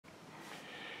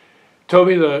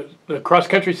Toby, the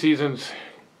cross-country season's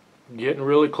getting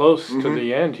really close to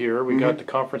the end here. We got the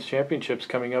conference championships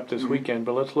coming up this weekend,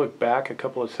 but let's look back a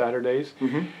couple of Saturdays.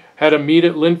 Had a meet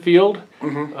at Linfield,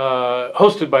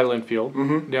 hosted by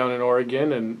Linfield down in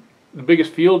Oregon, and the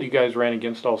biggest field you guys ran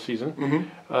against all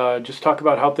season. Just talk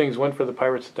about how things went for the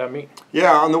Pirates at that meet.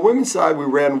 Yeah, on the women's side, we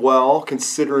ran well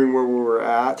considering where we were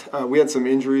at. We had some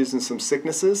injuries and some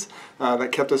sicknesses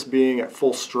that kept us being at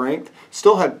full strength.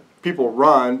 Still had people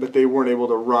run, but they weren't able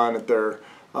to run at their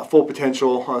full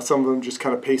potential. Some of them just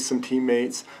kind of paced some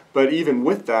teammates. But even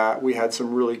with that, we had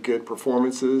some really good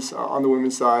performances on the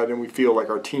women's side, and we feel like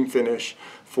our team finish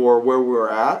for where we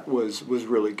were at was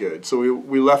really good. So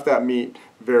we left that meet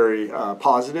very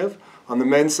positive. On the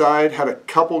men's side, had a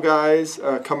couple guys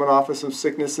coming off of some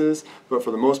sicknesses, but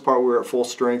for the most part, we were at full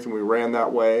strength, and we ran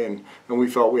that way, and we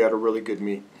felt we had a really good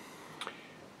meet.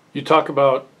 You talk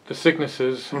about the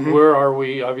sicknesses. Where are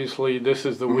we? Obviously, this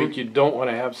is the week you don't want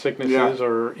to have sicknesses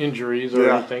or injuries or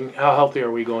anything. How healthy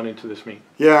are we going into this meet?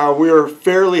 Yeah, we are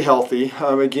fairly healthy.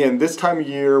 Again, this time of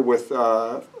year with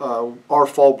our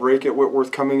fall break at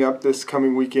Whitworth coming up this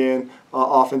coming weekend,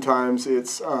 oftentimes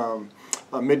it's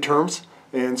midterms.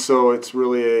 And so it's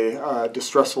really a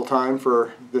distressful time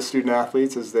for the student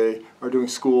athletes as they are doing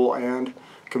school and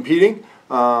competing.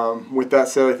 With that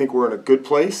said, I think we're in a good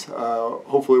place.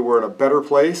 Hopefully we're in a better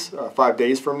place 5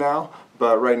 days from now,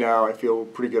 but right now I feel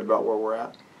pretty good about where we're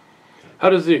at. How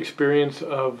does the experience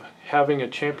of having a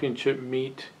championship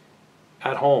meet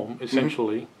at home,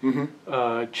 essentially,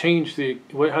 change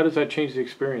how does that change the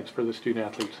experience for the student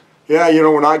athletes? Yeah, you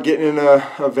know, we're not getting in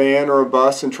a van or a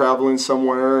bus and traveling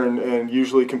somewhere and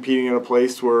usually competing in a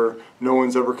place where no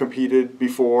one's ever competed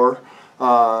before.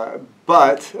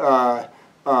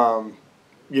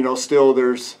 You know, still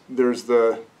there's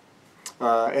the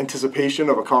anticipation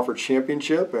of a conference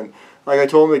championship, and like I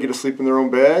told them, they get to sleep in their own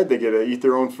bed, they get to eat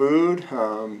their own food.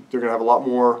 They're going to have a lot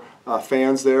more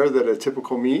fans there than a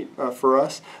typical meet for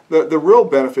us. The real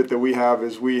benefit that we have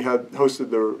is we had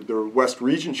hosted the West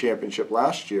Region Championship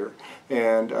last year,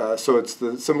 and so it's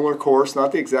the similar course,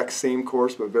 not the exact same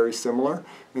course, but very similar.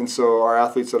 And so our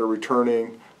athletes that are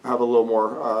returning have a little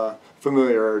more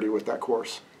familiarity with that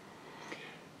course.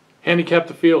 Handicap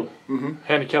the field.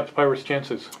 Handicap the Pirates'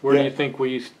 chances. Where do you think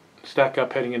we stack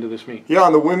up heading into this meet? Yeah,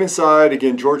 on the women's side,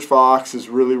 again, George Fox is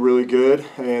really, really good.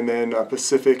 And then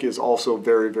Pacific is also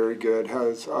very, very good,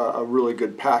 has a really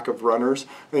good pack of runners.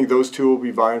 I think those two will be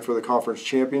vying for the conference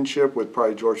championship with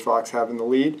probably George Fox having the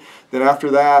lead. Then after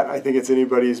that, I think it's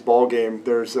anybody's ball game.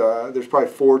 There's probably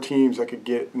 4 teams that could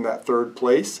get in that third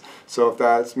place. So if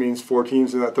that means 4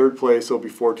 teams in that third place, there'll be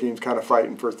 4 teams kind of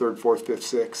fighting for 3rd, 4th, 5th,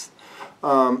 6th.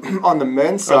 On the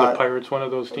men's side, are the Pirates one of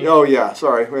those teams? Oh yeah,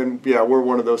 sorry, and yeah, we're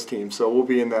one of those teams, so we'll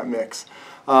be in that mix.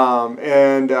 And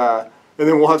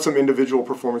then we'll have some individual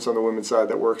performance on the women's side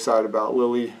that we're excited about.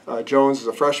 Lily Jones is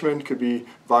a freshman, could be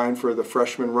vying for the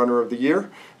freshman runner of the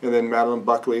year, and then Madeline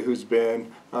Buckley, who's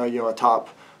been a top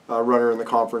runner in the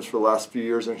conference for the last few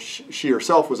years, and she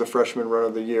herself was a freshman runner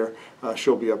of the year.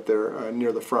 She'll be up there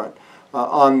near the front.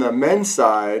 On the men's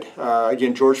side,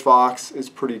 again, George Fox is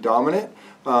pretty dominant.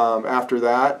 After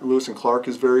that, Lewis and Clark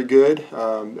is very good,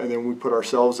 and then we put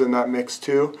ourselves in that mix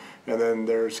too, and then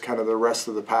there's kind of the rest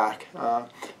of the pack.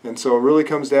 And so it really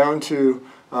comes down to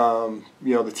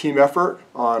the team effort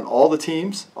on all the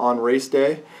teams on race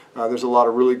day. There's a lot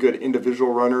of really good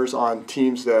individual runners on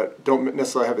teams that don't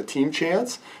necessarily have a team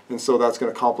chance, and so that's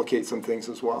going to complicate some things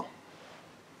as well.